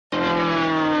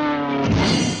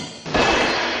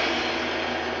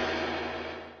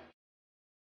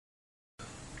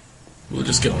We'll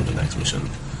just get on to the next mission.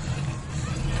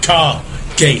 Car,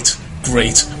 gate,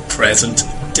 great, present,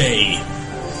 day.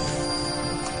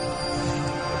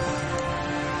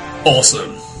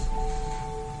 Awesome.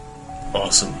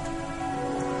 Awesome.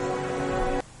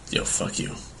 Yo, fuck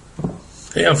you.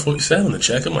 Hey, I'm 47 and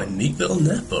check out my neat little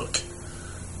netbook.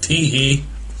 Tee-hee.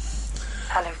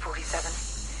 Hello, 47.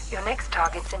 Your next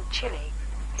target's in Chile.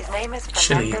 His name is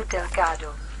Fernando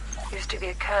Delgado. Used to be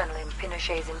a colonel in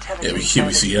Pinochet's intelligence. Yeah, here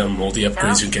we see all the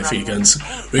upgrades you can get for your guns.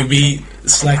 We'll be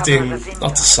selecting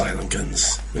not the silent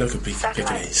guns. We're not going to be picking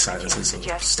any silencers or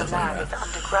stuff like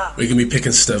that. We're going to be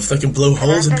picking stuff that can blow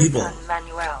holes in people. And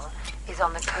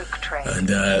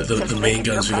the main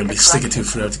guns we're going to be sticking to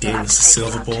throughout the game is the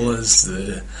silver ballers,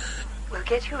 the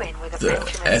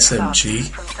SMG,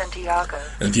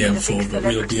 and the M4, but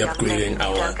we'll be upgrading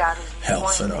our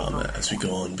health and armor as we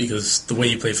go on, because the way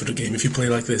you play for the game, if you play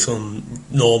like this on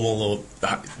normal or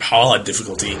hard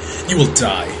difficulty, you will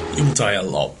die. You will die a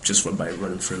lot just by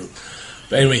running through.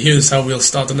 But anyway, here's how we'll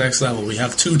start the next level. We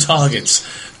have 2 targets,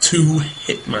 2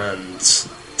 hitmans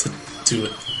to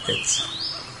hit.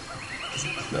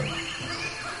 No.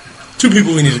 2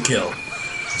 people we need to kill.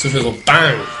 So if we go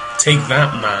bang, take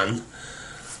that man.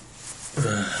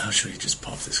 How should we just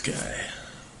pop this guy?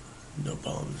 No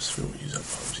bombs. We won't use our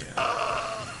bombs yet.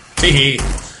 Tee-hee.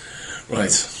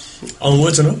 Right.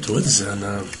 Onwards and upwards and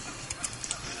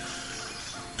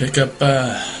pick up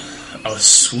our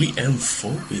sweet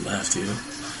M4 we left here.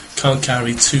 Can't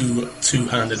carry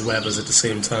two-handed weapons at the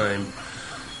same time.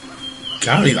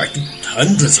 Carry like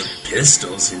hundreds of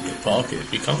pistols in your pocket.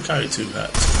 You can't carry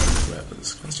two-handed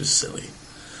weapons. That's just silly.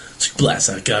 So blast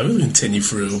that guy. We'll continue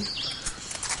through.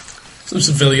 Some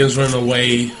civilians running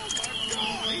away.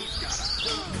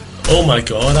 Oh my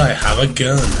god, I have a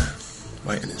gun.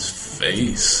 Right in his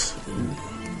face. Ooh.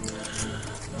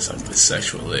 That sounds a bit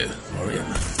sexual there, Orion.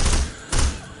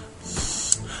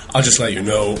 I'll just let you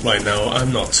know right now,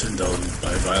 I'm not turned on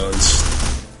by violence.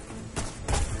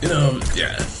 You know,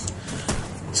 yeah.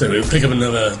 So we'll pick up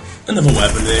another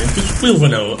weapon there, because we'll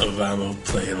run out of ammo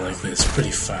playing like this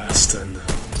pretty fast, and...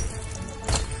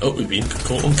 Oh, we've been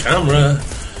caught on camera.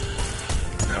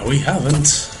 No, we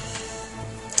haven't.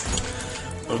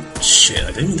 Oh shit,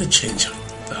 I didn't mean to change. Oh,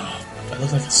 I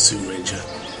look like a Zoo Ranger.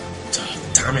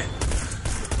 Oh, damn it.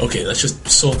 Okay, let's just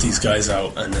sort these guys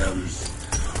out and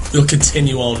we'll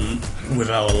continue on with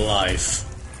our life.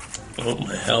 Oh,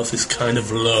 my health is kind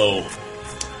of low.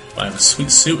 I have a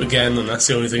sweet suit again, and that's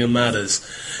the only thing that matters.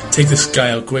 Take this guy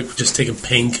out quick, we're just taking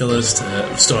painkillers to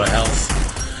restore our health.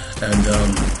 And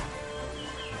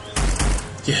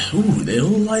yeah, ooh, they all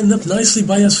lined up nicely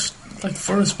by us, like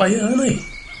for us by here, aren't they?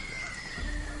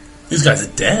 These guys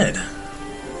are dead.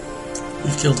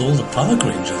 We've killed all the park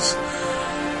rangers.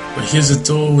 But here's a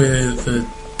door with the...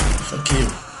 Fuck you.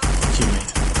 Fuck you,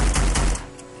 mate.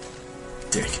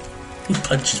 Dick. Who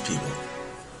punches people?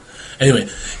 Anyway,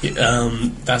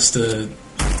 that's the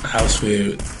house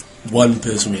where one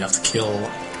person we have to kill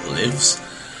lives.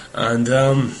 And,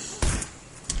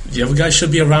 the other guy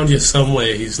should be around here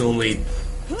somewhere. He's normally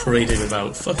parading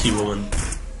about. Fuck you, woman.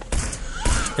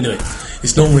 Anyway,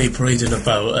 he's normally parading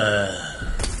about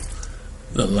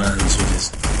the lands with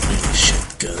his really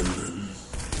shit gun, and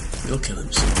we'll kill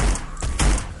him soon.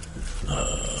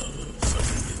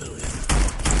 Fucking million.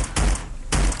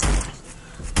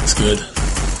 That's good.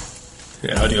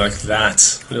 Yeah, how do you like that?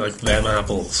 How do you like them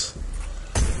apples?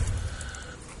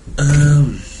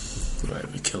 Right,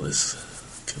 we kill this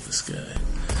guy.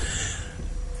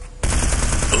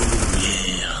 Oh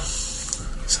yeah.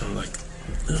 Sound like...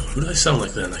 who do I sound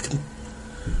like then? I can't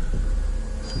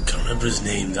remember his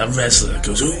name. That wrestler that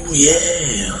goes, oh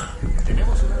yeah.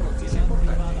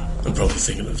 I'm probably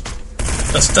thinking of...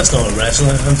 That's not a wrestler.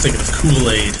 I'm thinking of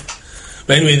Kool-Aid.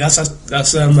 But anyway,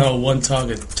 that's now one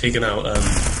target taken out.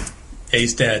 Yeah,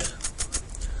 he's dead.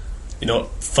 You know what?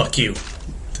 Fuck you.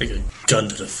 Take a gun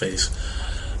to the face.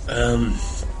 So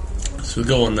we'll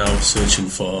go on now searching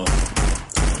for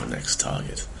our next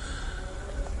target.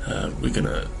 I'm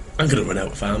gonna run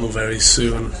out of ammo very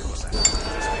soon.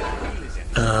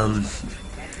 I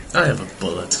have a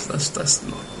bullet. That's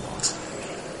not a lot.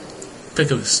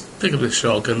 Pick up this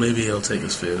shotgun. Maybe he'll take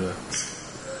us further.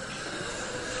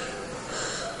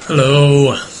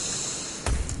 Hello.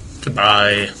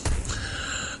 Goodbye.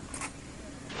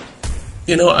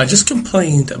 You know, I just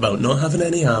complained about not having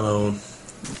any ammo,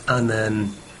 and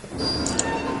then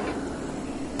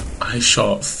I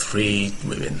shot 3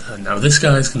 women, and now this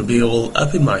guy's gonna be all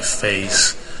up in my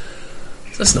face.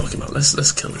 Let's knock him out.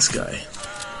 Let's kill this guy.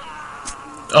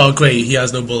 Oh great, he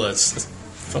has no bullets.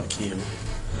 Fuck you.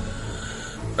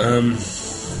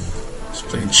 Just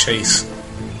playing chase.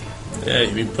 Yeah,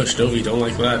 you've been pushed over, you don't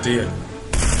like that, do you?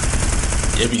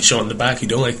 Yeah, being shot in the back, you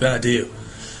don't like that, do you?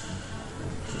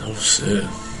 No, sir.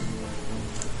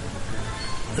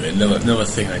 Another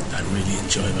thing I really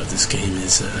enjoy about this game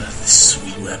is this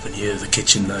sweet weapon here, the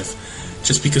kitchen knife.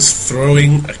 Just because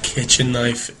throwing a kitchen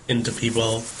knife into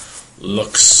people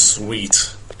looks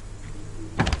sweet.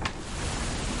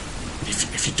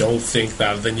 If you don't think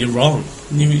that, then you're wrong.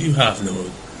 You can't have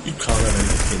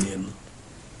any opinion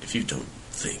if you don't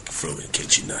think throwing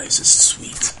kitchen knives is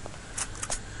sweet.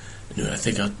 Anyway, I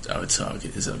think our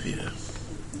target is up here.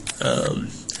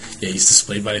 Yeah, he's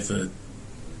displayed by the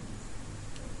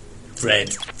red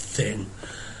thing.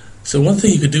 So one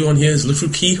thing you could do on here is look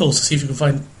through keyholes to see if you can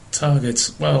find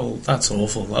targets. Well, that's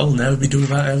awful. I'll never be doing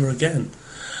that ever again.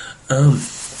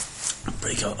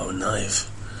 Break out our knife.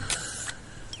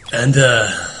 And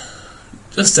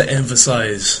just to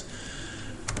emphasize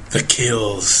the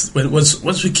kills,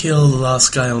 once we kill the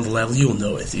last guy on the level, you'll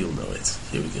know it. Here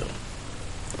we go.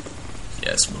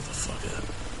 Yes, motherfucker.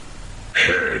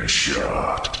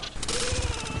 Headshot.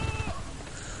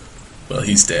 Well,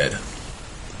 he's dead.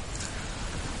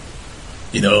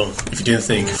 You know, if you didn't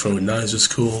think throwing knives was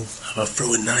cool, how about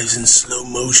throwing knives in slow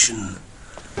motion?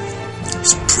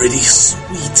 It's pretty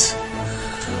sweet.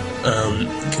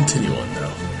 Continue on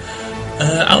now.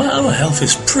 Our health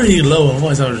is pretty low,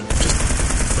 otherwise I would have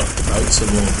just rocked about some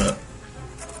more, but...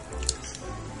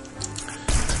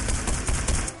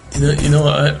 You know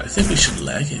what, I think we should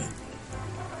leg it.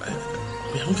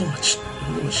 We haven't got much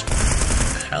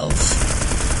health.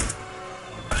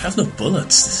 I have no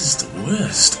bullets, this is the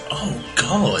worst. Oh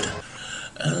god.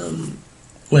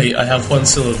 Wait, I have one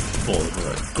silver ball of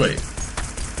bullet. Great.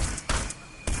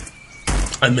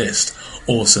 I missed.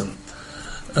 Awesome.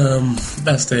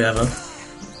 Best day ever.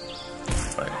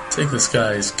 Right, take this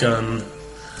guy's gun.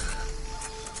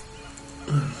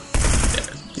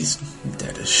 Yeah, he's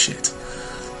dead as shit.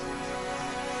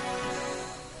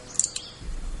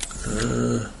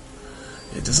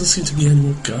 It doesn't seem to be any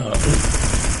more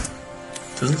guards.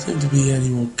 Doesn't seem to be any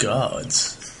more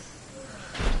guards.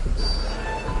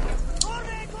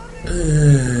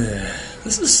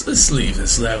 Let's leave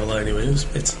this level anyway. It was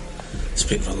a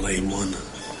bit of a lame one.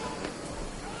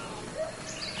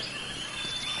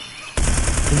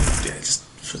 Yeah, just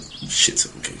for shits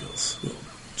and giggles, we'll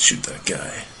shoot that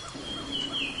guy.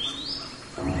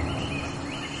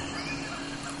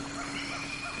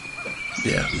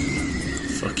 Yeah.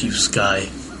 Fuck you, Sky.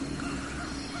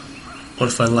 What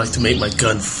if I like to make my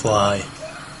gun fly?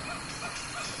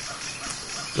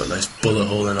 Got a nice bullet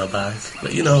hole in our back.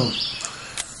 But you know,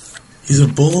 he's a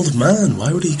bald man.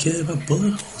 Why would he care about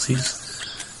bullet holes?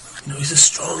 He's a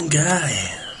strong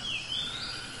guy.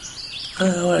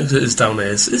 Our exit is down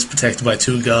there. It's protected by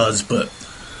 2 guards, but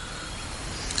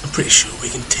I'm pretty sure we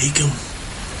can take him.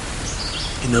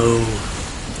 You know,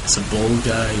 it's a bald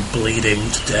guy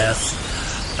bleeding to death,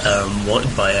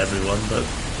 wanted by everyone, but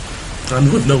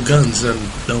and with no guns and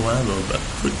no ammo, but I'm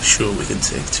pretty sure we can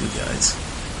take 2 guys.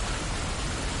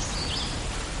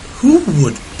 Who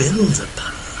would build a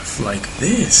path like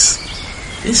this?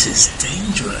 This is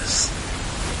dangerous.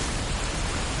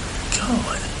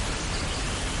 God.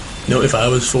 You know, if I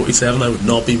was 47, I would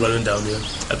not be running down here.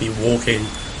 I'd be walking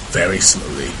very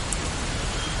slowly.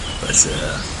 But,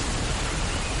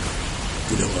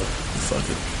 you know what? Fuck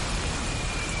it.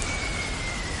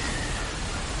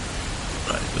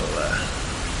 Right, go there.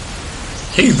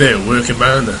 Hey there, working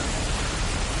man.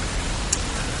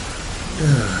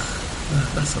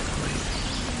 That's not great.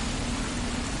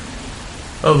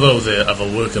 Although there, I'm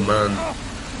a worker man.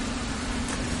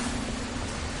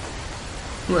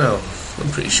 Well, I'm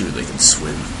pretty sure they can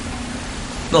swim.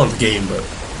 Not in the game, but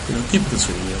you know, people can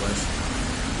swim in real life.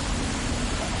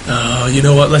 You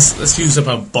know what? Let's use up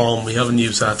our bomb. We haven't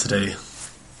used that today.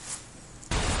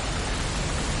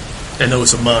 I know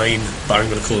it's a mine, but I'm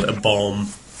gonna call it a bomb.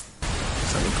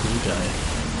 So I'm a cool guy.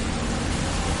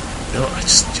 You know, I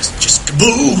just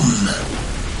kaboom!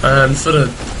 And for the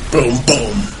boom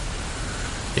boom.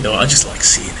 You know, I just like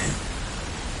seeing it.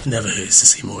 Never hurts to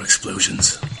see more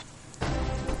explosions.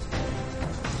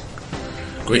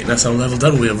 Great, and that's our level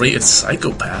done. We're rated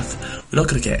Psychopath. We're not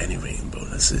going to get any rating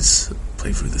bonuses.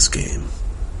 Play through this game.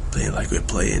 Playing like we're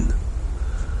playing.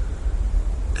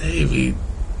 Hey, we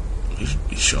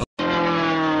shot.